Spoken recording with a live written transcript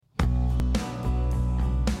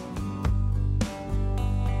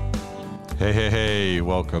Hey,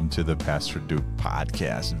 welcome to the Pastor Duke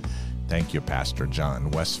podcast. Thank you, Pastor John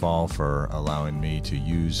Westfall, for allowing me to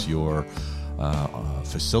use your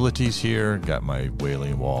facilities here. Got my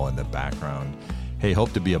Wailing Wall in the background. Hey,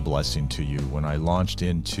 hope to be a blessing to you. When I launched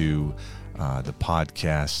into the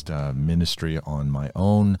podcast ministry on my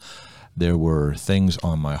own, there were things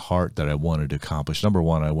on my heart that I wanted to accomplish. Number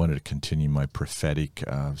one, I wanted to continue my prophetic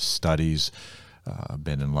studies. I've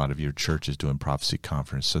been in a lot of your churches doing prophecy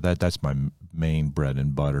conference, so that's my main bread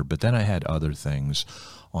and butter. But then I had other things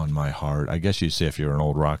on my heart. I guess you'd say if you're an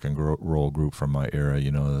old rock and roll group from my era,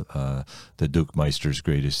 the Duke Meister's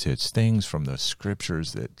greatest hits, things from the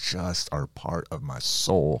scriptures that just are part of my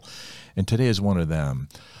soul. And today is one of them.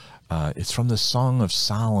 It's from the Song of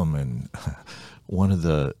Solomon, one of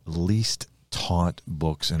the least taught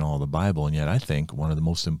books in all the Bible, and yet I think one of the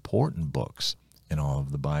most important books in all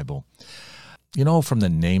of the Bible. You know, from the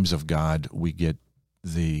names of God, we get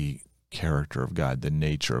the character of God, the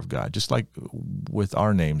nature of God. Just like with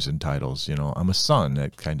our names and titles, I'm a son.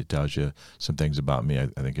 That kind of tells you some things about me. I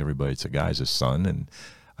think everybody's a guy's a son and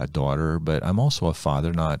a daughter, but I'm also a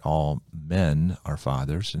father. Not all men are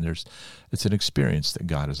fathers, and it's an experience that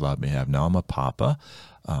God has allowed me to have. Now I'm a papa.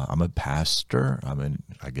 I'm a pastor.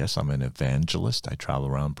 I guess I'm an evangelist. I travel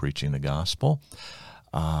around preaching the gospel.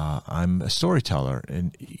 I'm a storyteller,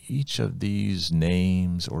 and each of these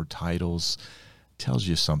names or titles tells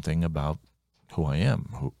you something about who I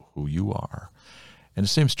am, who you are. And the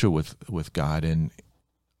same is true with God, and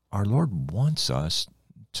our Lord wants us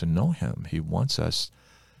to know Him. He wants us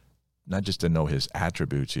not just to know His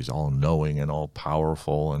attributes. He's all-knowing and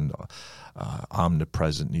all-powerful and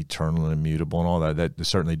omnipresent and eternal and immutable and all that. That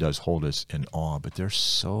certainly does hold us in awe, but there's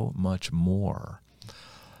so much more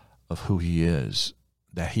of who He is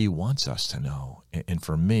that He wants us to know. And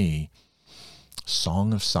for me,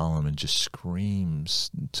 Song of Solomon just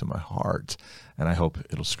screams to my heart, and I hope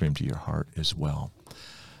it'll scream to your heart as well.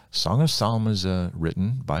 Song of Solomon is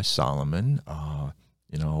written by Solomon.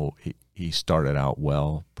 He started out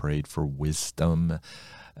well, prayed for wisdom.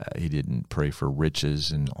 He didn't pray for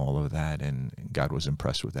riches and all of that, and God was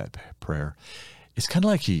impressed with that prayer. It's kind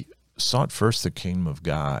of like he sought first the kingdom of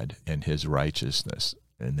God and His righteousness,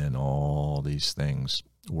 and then all these things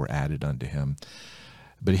were added unto him.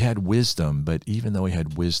 But he had wisdom, but even though he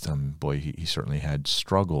had wisdom, boy, he certainly had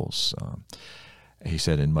struggles. He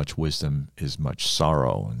said, in much wisdom is much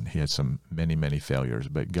sorrow, and he had many, many failures.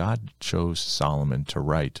 But God chose Solomon to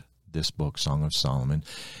write this book, Song of Solomon.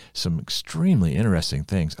 Some extremely interesting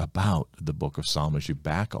things about the book of Solomon as you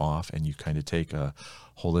back off and you kind of take a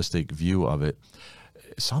holistic view of it.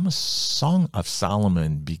 Song of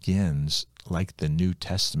Solomon begins like the New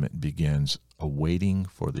Testament begins, awaiting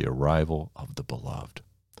for the arrival of the beloved.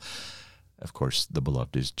 Of course, the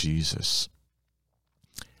beloved is Jesus.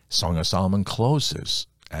 Song of Solomon closes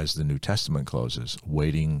as the New Testament closes,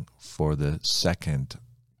 waiting for the second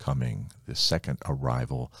coming, the second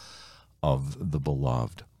arrival of the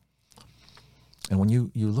beloved. And when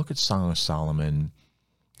you look at Song of Solomon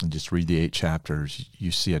and just read the 8 chapters, you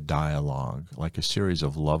see a dialogue, like a series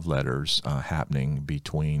of love letters happening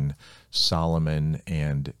between Solomon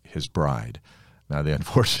and his bride. Now, the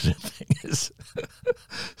unfortunate thing is,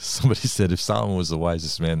 somebody said, if Solomon was the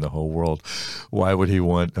wisest man in the whole world, why would he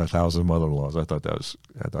want 1,000 mother-in-laws? I thought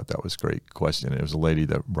that was a great question. It was a lady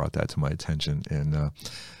that brought that to my attention.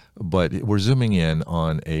 But we're zooming in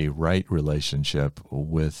on a right relationship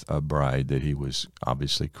with a bride that he was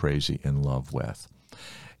obviously crazy in love with.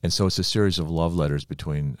 And so it's a series of love letters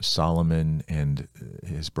between Solomon and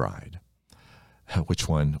his bride. Which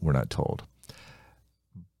one, we're not told.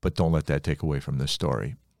 But don't let that take away from this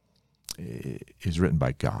story. It is written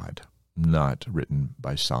by God, not written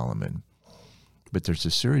by Solomon. But there's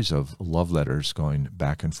a series of love letters going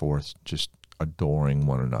back and forth, just adoring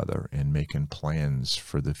one another and making plans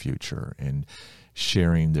for the future and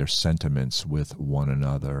sharing their sentiments with one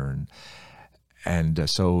another. And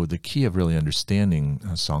so the key of really understanding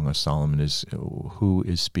Song of Solomon is who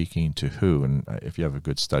is speaking to who. And if you have a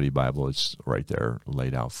good study Bible, it's right there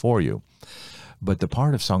laid out for you. But the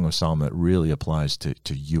part of Song of Solomon that really applies to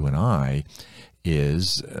you and I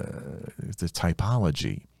is the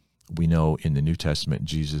typology. We know in the New Testament,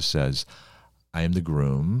 Jesus says, I am the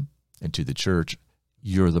groom, and to the church,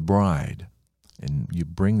 you're the bride. And you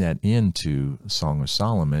bring that into Song of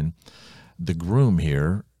Solomon, the groom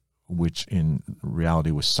here, which in reality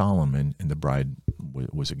was Solomon, and the bride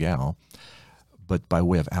was a gal. But by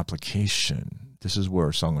way of application, this is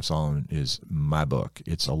where Song of Solomon is my book.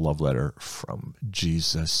 It's a love letter from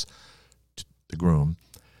Jesus, the groom,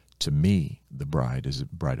 to me, the bride, as a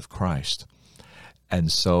bride of Christ.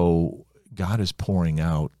 And so God is pouring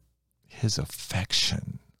out his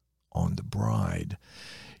affection on the bride.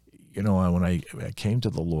 When I came to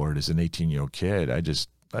the Lord as an 18-year-old kid, I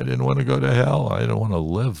didn't want to go to hell. I didn't want to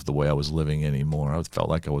live the way I was living anymore. I felt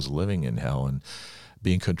like I was living in hell and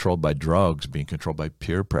being controlled by drugs, being controlled by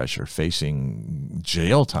peer pressure, facing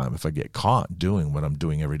jail time if I get caught doing what I'm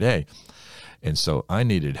doing every day. And so I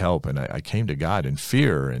needed help, and I came to God in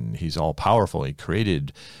fear, and he's all powerful. He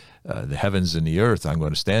created the heavens and the earth. I'm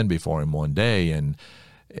going to stand before him one day, and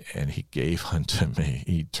he gave unto me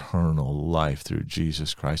eternal life through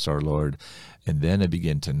Jesus Christ our Lord. And then I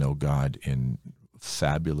began to know God in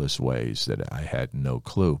fabulous ways that I had no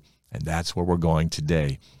clue. And that's where we're going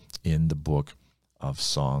today in the book of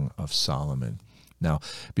Song of Solomon. Now,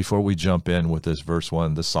 before we jump in with this verse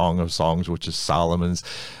 1, the Song of Songs, which is Solomon's,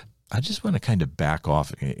 I just want to kind of back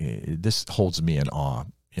off. This holds me in awe.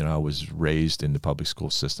 I was raised in the public school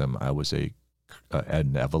system. I was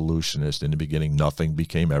an evolutionist. In the beginning, nothing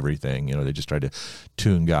became everything. They just tried to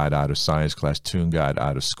tune God out of science class, tune God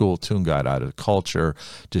out of school, tune God out of culture,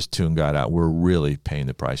 just tune God out. We're really paying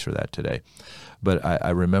the price for that today. But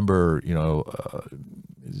I remember,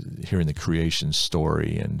 hearing the creation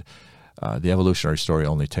story, and the evolutionary story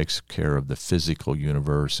only takes care of the physical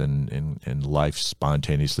universe, and life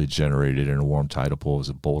spontaneously generated in a warm tidal pool as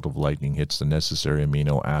a bolt of lightning hits the necessary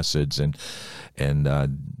amino acids, and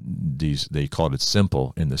these, they called it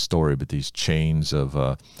simple in the story, but these chains of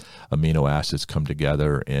amino acids come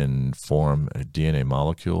together and form a DNA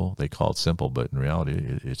molecule. They call it simple, but in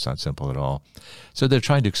reality, it's not simple at all. So they're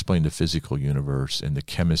trying to explain the physical universe and the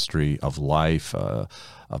chemistry of life, of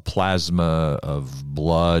plasma, of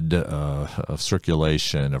blood, of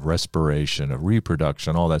circulation, of respiration, of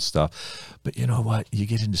reproduction, all that stuff. But you know what? You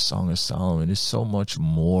get into Song of Solomon, it's so much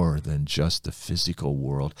more than just the physical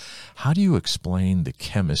world. How do you explain the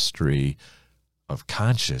chemistry of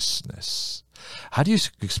consciousness? How do you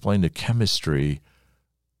explain the chemistry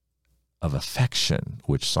of affection,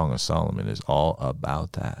 which Song of Solomon is all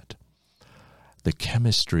about that? The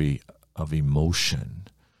chemistry of emotion.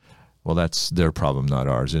 Well, that's their problem, not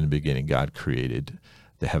ours. In the beginning, God created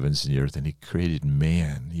the heavens and the earth, and he created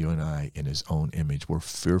man, you and I, in his own image. We're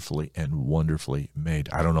fearfully and wonderfully made.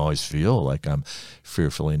 I don't always feel like I'm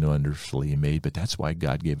fearfully and wonderfully made, but that's why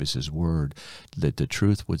God gave us his word, that the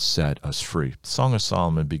truth would set us free. Song of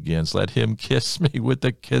Solomon begins, let him kiss me with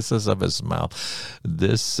the kisses of his mouth.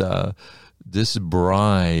 This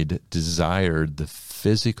bride desired the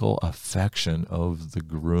physical affection of the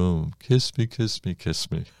groom. Kiss me, kiss me, kiss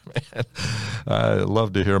me. Man, I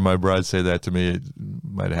love to hear my bride say that to me. It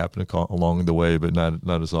might happen along the way, but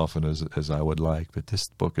not as often as I would like. But this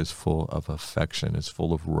book is full of affection. It's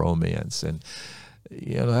full of romance. And,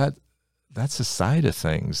 that's a side of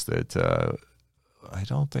things that I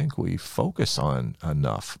don't think we focus on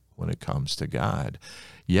enough when it comes to God.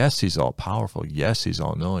 Yes, he's all powerful. Yes, he's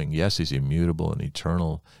all knowing. Yes, he's immutable and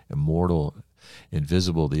eternal, immortal,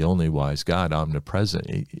 invisible, the only wise God,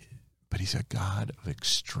 omnipresent. But he's a God of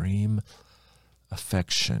extreme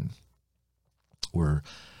affection. We're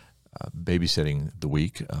babysitting the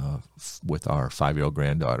week with our 5-year-old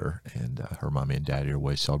granddaughter, and her mommy and daddy are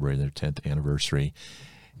away celebrating their 10th anniversary.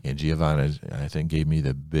 And Giovanna, I think, gave me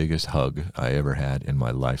the biggest hug I ever had in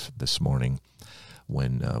my life this morning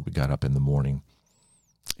when we got up in the morning.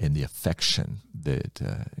 And the affection that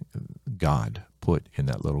God put in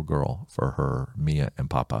that little girl for her, Mia and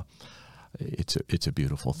Papa, it's a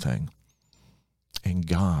beautiful thing. And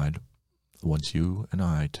God wants you and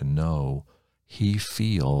I to know he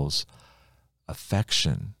feels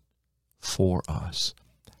affection for us,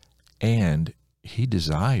 and he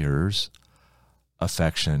desires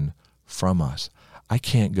affection from us. I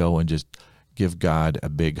can't go and just give God a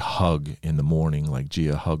big hug in the morning like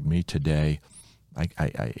Gia hugged me today.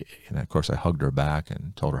 And of course I hugged her back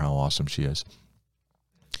and told her how awesome she is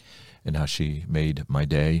and how she made my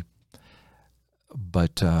day.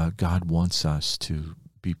 But God wants us to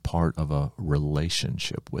be part of a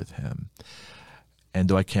relationship with him. And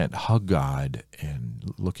though I can't hug God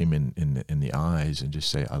and look him in the eyes and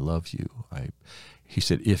just say, I love you, he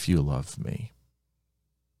said, if you love me,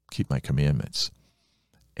 keep my commandments.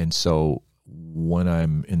 And so when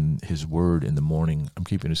I'm in his word in the morning, I'm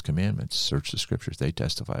keeping his commandments. Search the scriptures, they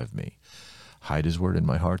testify of me. Hide his word in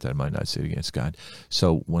my heart that I might not sin against God.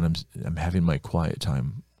 So when I'm having my quiet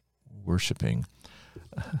time worshiping,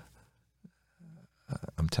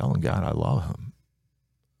 I'm telling God I love him.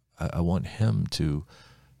 I want him to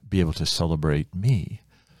be able to celebrate me.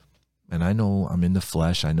 And I know I'm in the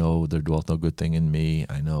flesh. I know there dwelleth no good thing in me.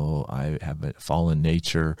 I know I have a fallen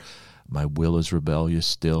nature. My will is rebellious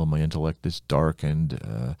still. My intellect is darkened.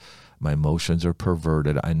 My emotions are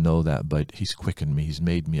perverted. I know that, but he's quickened me. He's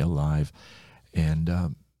made me alive.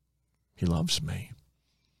 And he loves me.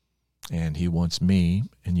 And he wants me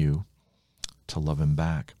and you to love him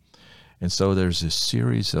back. And so there's this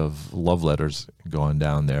series of love letters going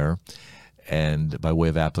down there. And by way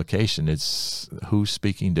of application, it's who's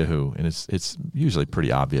speaking to who. And it's usually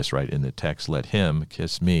pretty obvious, right, in the text. Let him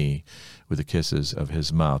kiss me with the kisses of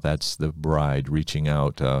his mouth. That's the bride reaching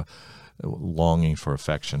out, longing for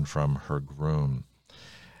affection from her groom.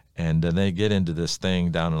 And then they get into this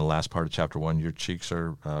thing down in the last part of chapter 1. Your cheeks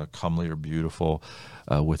are comely or beautiful,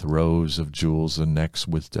 with rows of jewels and necks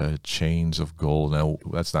with chains of gold. Now,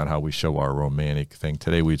 that's not how we show our romantic thing.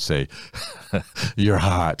 Today we'd say, you're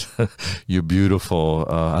hot, you're beautiful,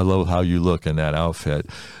 I love how you look in that outfit.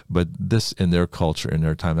 But this, in their culture, in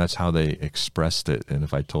their time, that's how they expressed it. And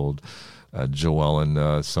if I told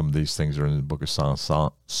Joellen, some of these things are in the book of Song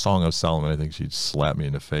of Solomon, I think she'd slap me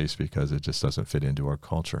in the face because it just doesn't fit into our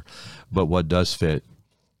culture. But what does fit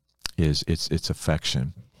is its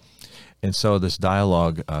affection. And so this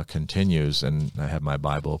dialogue continues, and I have my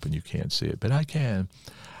Bible open. You can't see it, but I can.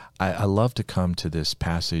 I love to come to this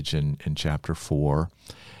passage in chapter 4.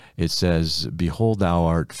 It says, behold, thou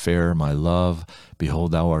art fair, my love.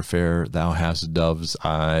 Behold, thou art fair. Thou hast dove's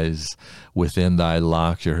eyes. Within thy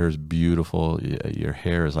locks, your hair is beautiful. Your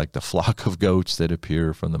hair is like the flock of goats that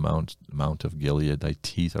appear from the mount of Gilead. Thy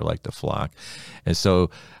teeth are like the flock. And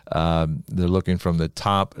so they're looking from the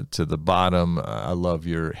top to the bottom. I love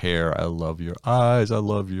your hair. I love your eyes. I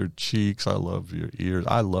love your cheeks. I love your ears.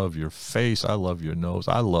 I love your face. I love your nose.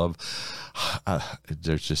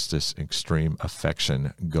 There's just this extreme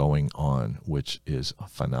affection going on, which is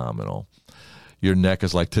phenomenal. Your neck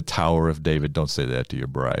is like the Tower of David. Don't say that to your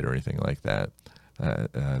bride or anything like that.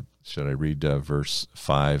 Should I read verse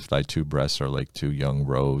 5? Thy two breasts are like two young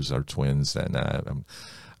roes, or twins. And I'm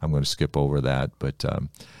going to skip over that. But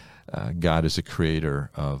God is a creator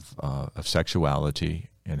of sexuality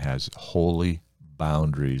and has holy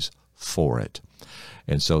boundaries for it.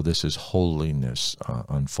 And so this is holiness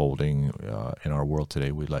unfolding in our world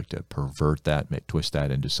today. We'd like to pervert that, twist that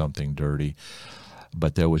into something dirty.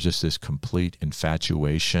 But there was just this complete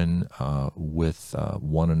infatuation with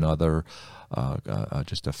one another,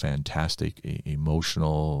 just a fantastic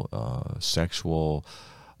emotional, sexual,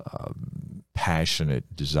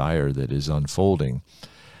 passionate desire that is unfolding.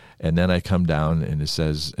 And then I come down and it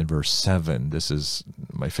says in verse 7, this is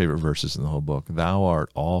my favorite verses in the whole book, thou art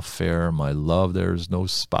all fair, my love, there is no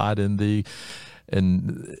spot in thee.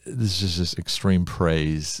 And this is just extreme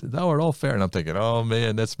praise. Thou art all fair. And I'm thinking, oh,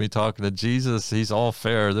 man, that's me talking to Jesus. He's all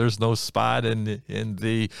fair. There's no spot in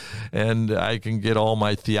thee. And I can get all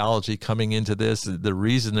my theology coming into this. The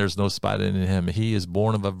reason there's no spot in him, he is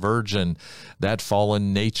born of a virgin. That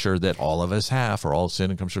fallen nature that all of us have, for all sin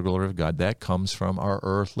and comes to the glory of God, that comes from our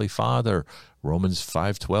earthly father. Romans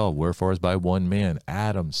 5:12, wherefore as by one man,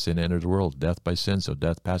 Adam, sin entered the world, death by sin, so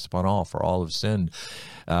death passed upon all, for all have sinned.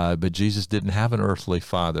 But Jesus didn't have an earthly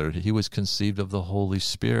father. He was conceived of the Holy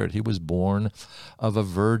Spirit. He was born of a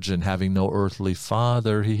virgin, having no earthly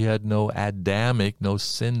father. He had no Adamic, no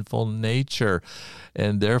sinful nature.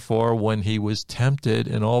 And therefore, when he was tempted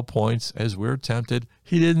in all points, as we're tempted,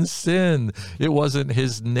 he didn't sin. It wasn't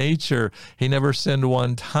his nature. He never sinned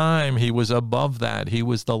one time. He was above that. He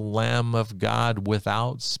was the Lamb of God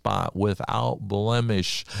without spot, without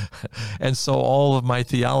blemish. And so all of my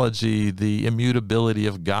theology, the immutability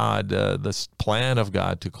of God, the plan of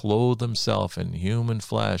God to clothe himself in human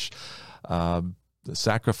flesh, the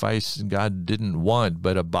sacrifice God didn't want,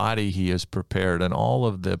 but a body he has prepared, and all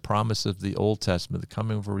of the promise of the Old Testament, the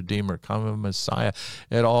coming of a Redeemer, coming of a Messiah,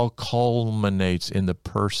 it all culminates in the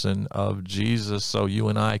person of Jesus. So you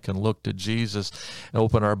and I can look to Jesus and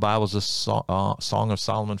open our Bibles to Song of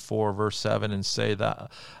Solomon 4, verse 7, and say,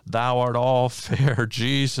 thou art all fair,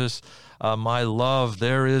 Jesus, my love,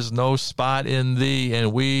 there is no spot in thee.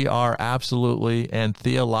 And we are absolutely and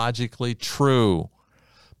theologically true.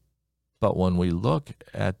 But when we look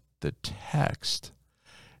at the text,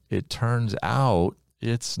 it turns out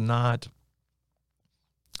it's not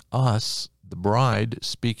us, the bride,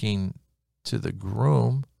 speaking to the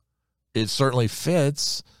groom. It certainly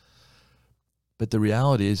fits, but the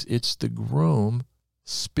reality is it's the groom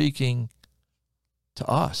speaking to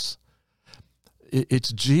us.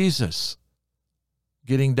 It's Jesus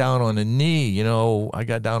getting down on a knee. You know, I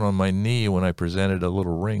got down on my knee when I presented a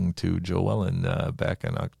little ring to Joellen back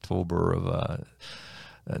in October of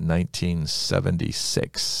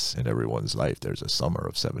 1976. In everyone's life, there's a summer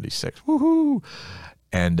of 76. Woohoo!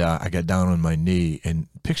 And I got down on my knee, and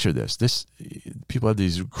picture this. People have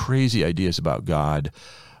these crazy ideas about God,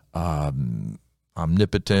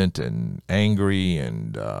 omnipotent and angry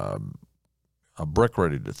and a brick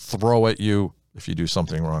ready to throw at you if you do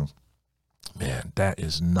something wrong. Man, that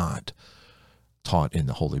is not taught in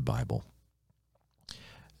the Holy Bible.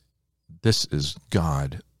 This is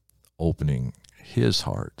God opening his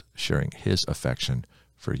heart, sharing his affection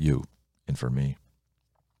for you and for me.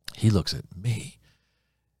 He looks at me.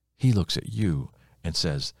 He looks at you and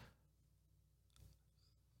says,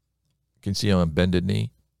 you can see on bended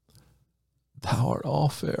knee, thou art all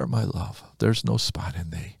fair, my love. There's no spot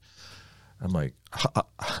in thee. I'm like,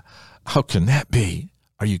 how can that be?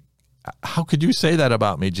 How could you say that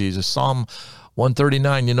about me, Jesus? Psalm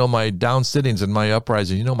 139, you know my down sittings and my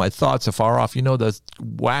uprising. You know my thoughts afar off. You know the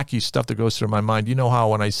wacky stuff that goes through my mind. You know how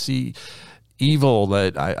when I see evil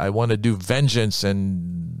that I want to do vengeance,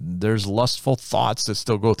 and there's lustful thoughts that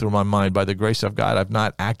still go through my mind. By the grace of God, I've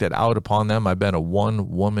not acted out upon them. I've been a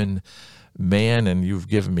one-woman man, and you've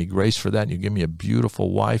given me grace for that. And you give me a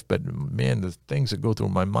beautiful wife, but man, the things that go through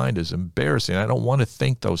my mind is embarrassing. I don't want to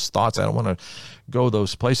think those thoughts. I don't want to go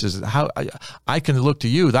those places. How I can look to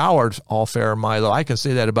you, thou art all fair, my love. I can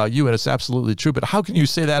say that about you, and it's absolutely true, but how can you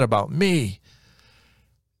say that about me?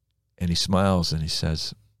 And he smiles and he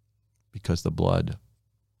says, because the blood,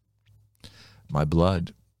 my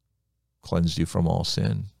blood, cleansed you from all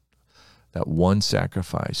sin. That one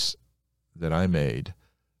sacrifice that I made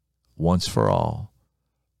once for all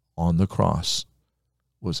on the cross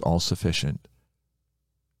was all sufficient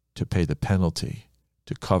to pay the penalty,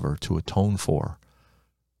 to cover, to atone for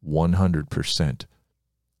 100%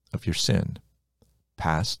 of your sin,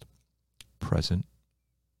 past, present,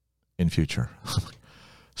 and future.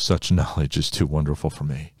 Such knowledge is too wonderful for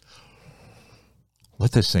me.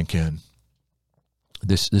 Let this sink in.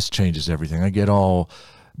 This changes everything. I get all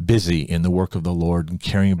busy in the work of the Lord and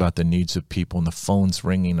caring about the needs of people, and the phone's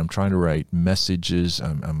ringing. I'm trying to write messages.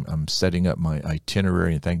 I'm setting up my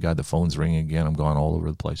itinerary, and thank God the phone's ringing again. I'm going all over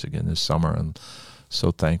the place again this summer. I'm so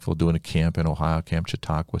thankful, doing a camp in Ohio, Camp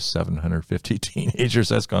Chautauqua with 750 teenagers.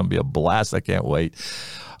 That's going to be a blast. I can't wait.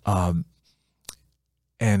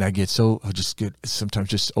 And I get sometimes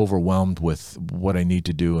just overwhelmed with what I need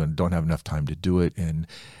to do and don't have enough time to do it. And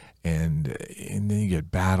then you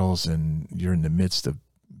get battles, and you're in the midst of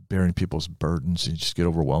bearing people's burdens, and you just get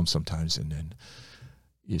overwhelmed sometimes. And then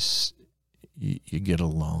you get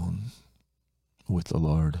alone with the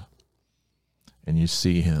Lord, and you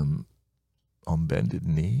see him on bended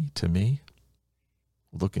knee to me,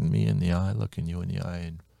 looking me in the eye, looking you in the eye.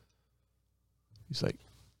 And he's like,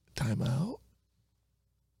 time out.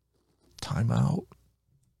 Time out.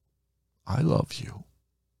 I love you.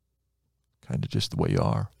 Kind of just the way you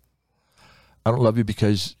are. I don't love you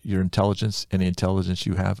because your intelligence, any intelligence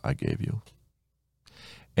you have, I gave you.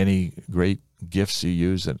 Any great gifts you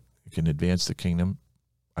use that can advance the kingdom,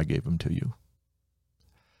 I gave them to you.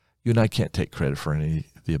 You and I can't take credit for any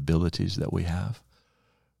of the abilities that we have,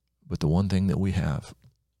 but the one thing that we have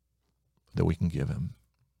that we can give him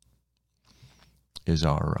is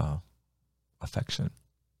our affection,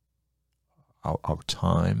 our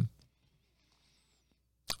time,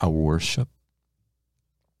 our worship.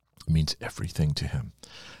 Means everything to him.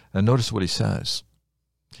 And notice what he says.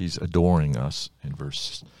 He's adoring us in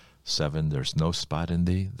verse 7. There's no spot in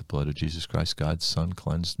thee. The blood of Jesus Christ, God's Son,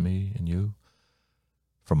 cleansed me and you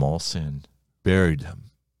from all sin, buried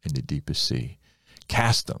them in the deepest sea,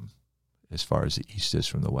 cast them as far as the east is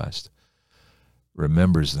from the west,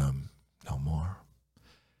 remembers them no more.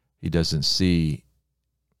 He doesn't see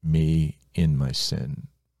me in my sin.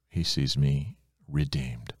 He sees me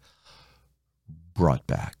redeemed, brought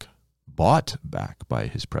back, bought back by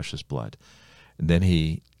his precious blood. And then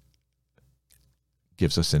he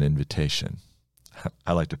gives us an invitation.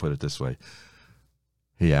 I like to put it this way.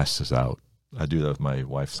 He asks us out. I do that with my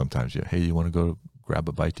wife sometimes. Hey, you want to go grab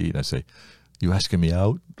a bite to eat? And I say, you asking me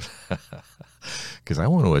out? Because I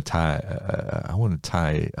want to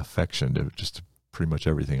tie affection to just pretty much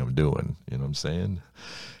everything I'm doing. You know what I'm saying?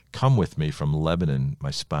 Come with me from Lebanon,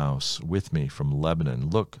 my spouse, with me from Lebanon.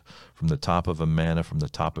 Look from the top of Amana, from the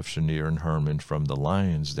top of Shinir and Hermon, from the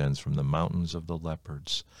lion's dens, from the mountains of the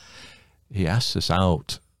leopards. He asks us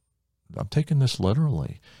out. I'm taking this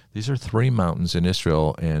literally. These are 3 mountains in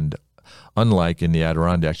Israel, and unlike in the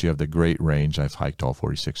Adirondacks, you have the Great Range. I've hiked all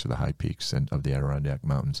 46 of the high peaks of the Adirondack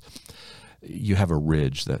Mountains. You have a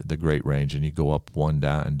ridge, the Great Range, and you go up one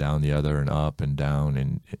down and down the other and up and down,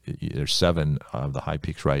 and there's 7 of the high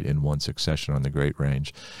peaks right in one succession on the Great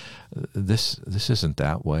Range. This isn't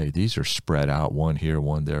that way. These are spread out, one here,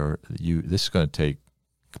 one there. This is going to take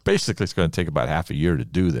basically it's going to take about half a year to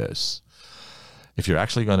do this. If you're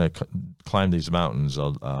actually going to climb these mountains,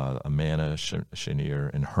 Amana,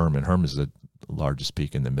 Shinir, and Hermon. Hermon is the largest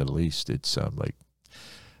peak in the Middle East. It's like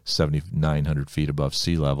 7,900 feet above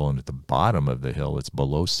sea level, and at the bottom of the hill, it's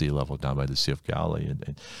below sea level down by the Sea of Galilee.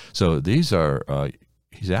 And so these are,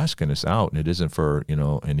 he's asking us out, and it isn't for,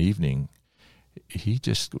 an evening. He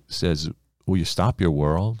just says, will you stop your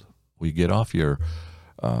world? Will you get off your,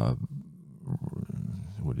 what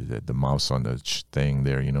is it, the mouse on the thing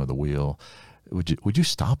there, the wheel? Would you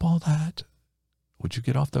stop all that? Would you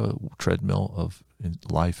get off the treadmill of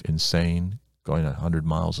life insane, going 100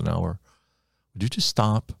 miles an hour? Would you just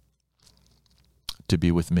stop to be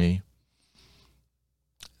with me?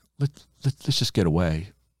 Let's just get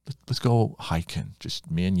away. Let's go hiking. Just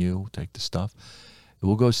me and you, take the stuff.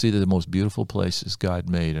 We'll go see the most beautiful places God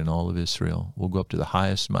made in all of Israel. We'll go up to the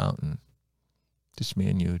highest mountain. Just me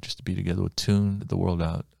and you, just to be together. We'll tune the world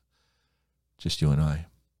out. Just you and I.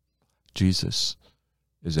 Jesus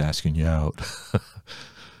is asking you out.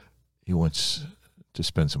 He wants to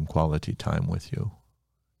spend some quality time with you.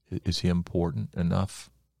 Is he important enough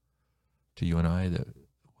to you and I that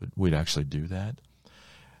we'd actually do that?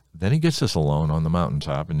 Then he gets us alone on the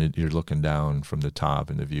mountaintop, and you're looking down from the top,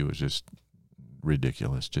 and the view is just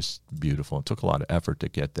ridiculous, just beautiful. It took a lot of effort to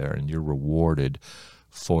get there, and you're rewarded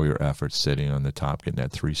for your efforts sitting on the top, getting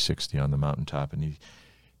that 360 on the mountaintop. And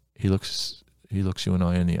he looks you and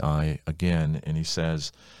I in the eye again, and he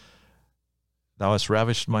says, "Thou hast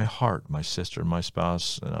ravished my heart, my sister, my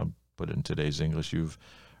spouse," and I'll put it in today's English, "You've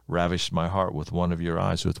ravished my heart with one of your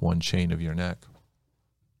eyes, with one chain of your neck."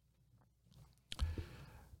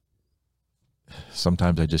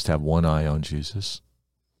 Sometimes I just have one eye on Jesus,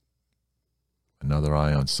 another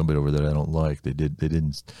eye on somebody over there I don't like. They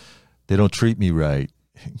don't treat me right.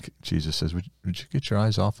 Jesus says, would you get your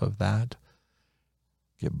eyes off of that?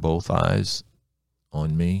 Get both eyes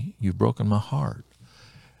on me. You've broken my heart.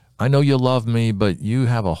 I know you love me, but you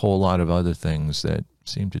have a whole lot of other things that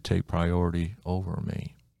seem to take priority over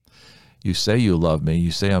me. You say you love me.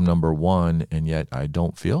 You say I'm number one, and yet I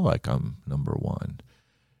don't feel like I'm number one.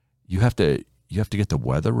 You have to get the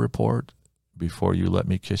weather report before you let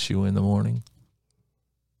me kiss you in the morning.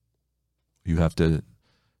 You have to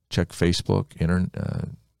check Facebook, internet.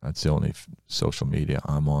 That's the only social media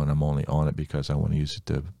I'm on. I'm only on it because I want to use it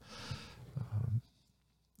to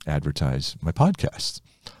advertise my podcast.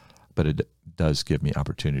 But it does give me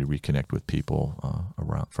opportunity to reconnect with people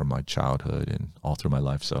around from my childhood and all through my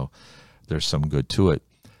life. So there's some good to it.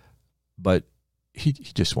 But he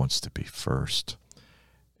just wants to be first.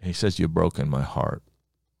 And he says, "You've broken my heart."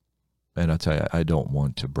 And I'll tell you, I don't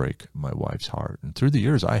want to break my wife's heart. And through the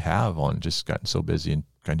years, I have just gotten so busy and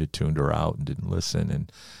kind of tuned her out and didn't listen.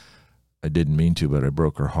 And I didn't mean to, but I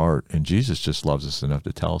broke her heart. And Jesus just loves us enough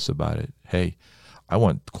to tell us about it. Hey, I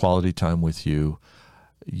want quality time with you.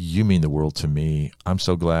 You mean the world to me. I'm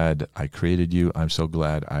so glad I created you. I'm so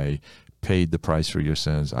glad I paid the price for your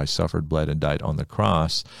sins. I suffered, bled, and died on the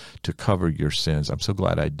cross to cover your sins. I'm so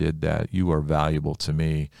glad I did that. You are valuable to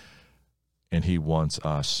me. And he wants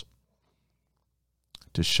us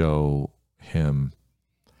to show him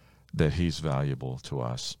that he's valuable to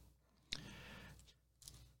us.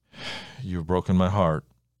 You've broken my heart.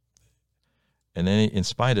 And then in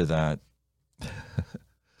spite of that,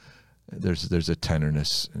 there's a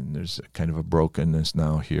tenderness and there's a kind of a brokenness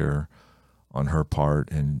now here on her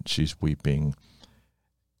part, and she's weeping.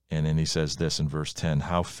 And then he says this in verse 10,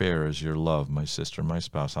 "How fair is your love, my sister, my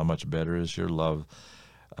spouse? How much better is your love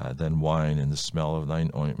than wine, and the smell of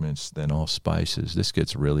thine ointments than all spices." This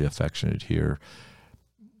gets really affectionate here.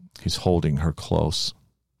 He's holding her close.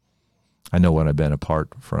 I know when I've been apart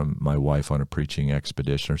from my wife on a preaching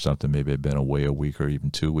expedition or something, maybe I've been away a week or even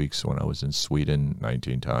 2 weeks, when I was in Sweden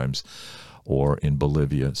 19 times or in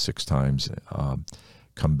Bolivia 6 times,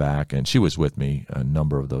 come back. And she was with me a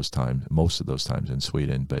number of those times, most of those times in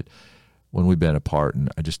Sweden. But when we've been apart, and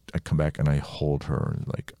I come back and I hold her,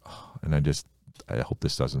 and I hope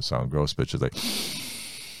this doesn't sound gross, but she's like,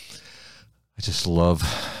 I just love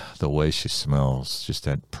the way she smells, just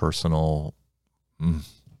that personal,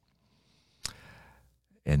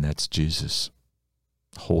 and that's Jesus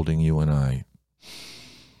holding you and I.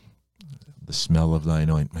 The smell of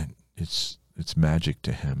thine ointment, it's magic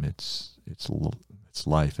to him. It's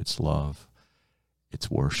life, it's love,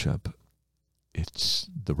 it's worship, it's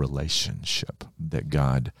the relationship that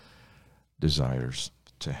God desires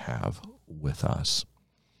to have with us.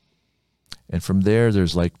 And from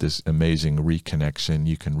there's like this amazing reconnection.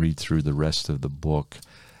 You can read through the rest of the book,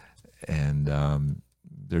 and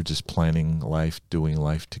they're just planning life, doing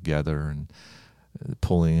life together, and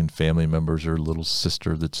pulling in family members or little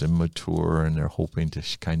sister that's immature, and they're hoping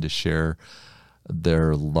to kind of share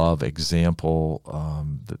their love example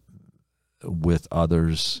with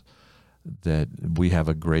others, that we have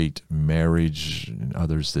a great marriage, and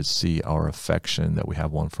others that see our affection that we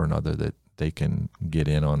have one for another, that they can get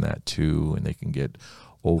in on that too, and they can get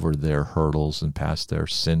over their hurdles and past their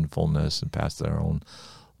sinfulness and past their own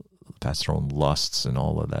lusts and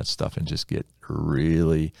all of that stuff, and just get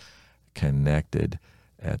really connected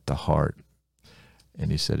at the heart.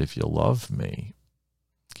 And he said, if you love me,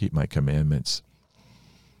 keep my commandments.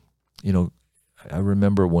 I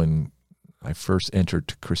remember when I first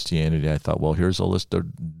entered Christianity, I thought, well, here's a list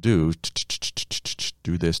of do's.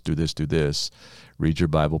 Do this, do this, do this. Read your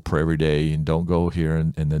Bible, pray every day, and don't go here,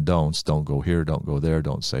 and then don'ts. Don't go here, don't go there,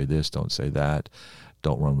 don't say this, don't say that.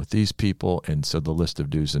 Don't run with these people. And so the list of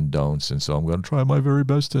do's and don'ts. And so I'm going to try my very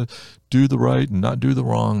best to do the right and not do the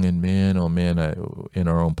wrong. And man, oh man, in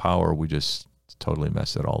our own power, we just totally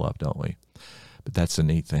mess it all up, don't we? But that's the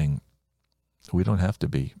neat thing. We don't have to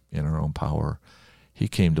be in our own power. He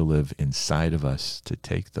came to live inside of us, to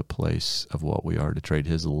take the place of what we are, to trade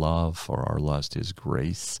his love for our lust, his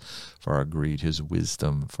grace for our greed, his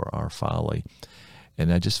wisdom for our folly.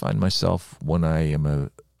 And I just find myself, when I am a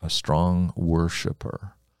strong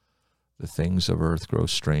worshiper, the things of earth grow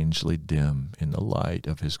strangely dim in the light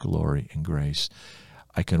of his glory and grace.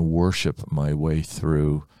 I can worship my way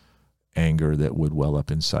through anger that would well up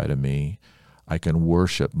inside of me. I can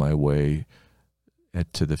worship my way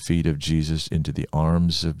to the feet of Jesus, into the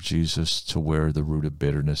arms of Jesus, to where the root of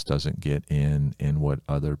bitterness doesn't get in what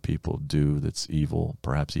other people do that's evil,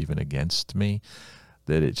 perhaps even against me,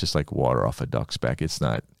 that it's just like water off a duck's back. It's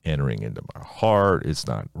not entering into my heart. It's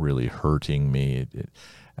not really hurting me.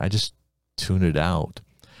 I just tune it out.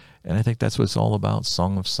 And I think that's what it's all about.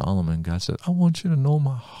 Song of Solomon. God said, I want you to know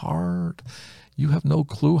my heart. You have no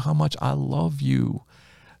clue how much I love you.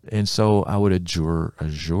 And so I would adjure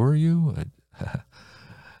you.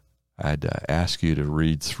 I'd ask you to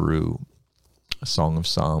read through a Song of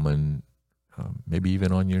Solomon, maybe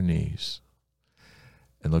even on your knees,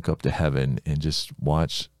 and look up to heaven and just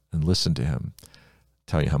watch and listen to him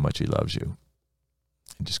tell you how much he loves you,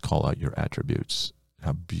 and just call out your attributes,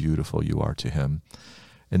 how beautiful you are to him.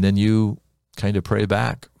 And then you kind of pray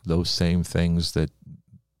back those same things that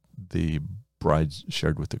the bride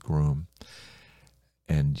shared with the groom.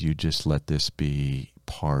 And you just let this be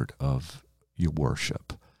part of your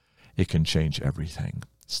worship. It can change everything.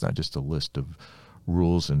 It's not just a list of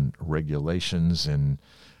rules and regulations and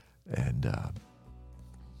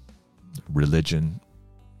religion.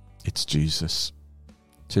 It's Jesus.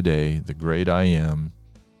 Today, the great I am,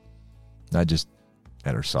 not just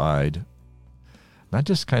at our side, not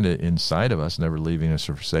just kind of inside of us, never leaving us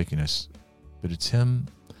or forsaking us, but it's him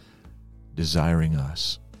desiring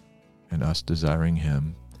us and us desiring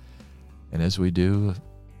him. And as we do,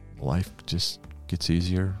 life just gets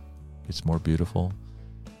easier, gets more beautiful.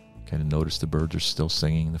 Kind of notice the birds are still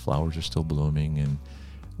singing, the flowers are still blooming, and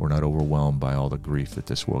we're not overwhelmed by all the grief that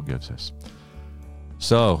this world gives us.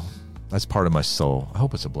 So that's part of my soul. I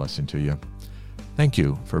hope it's a blessing to you. Thank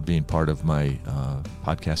you for being part of my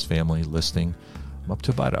podcast family, listening. I'm up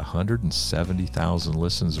to about 170,000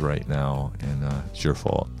 listens right now, and it's your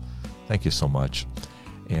fault. Thank you so much.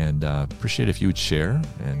 And appreciate if you would share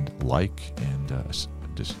and like and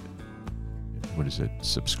just,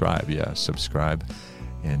 subscribe. Yeah, subscribe.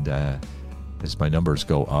 And as my numbers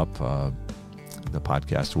go up, the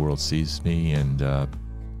podcast world sees me and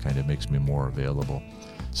kind of makes me more available.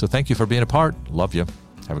 So thank you for being a part. Love you.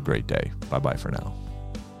 Have a great day. Bye-bye for now.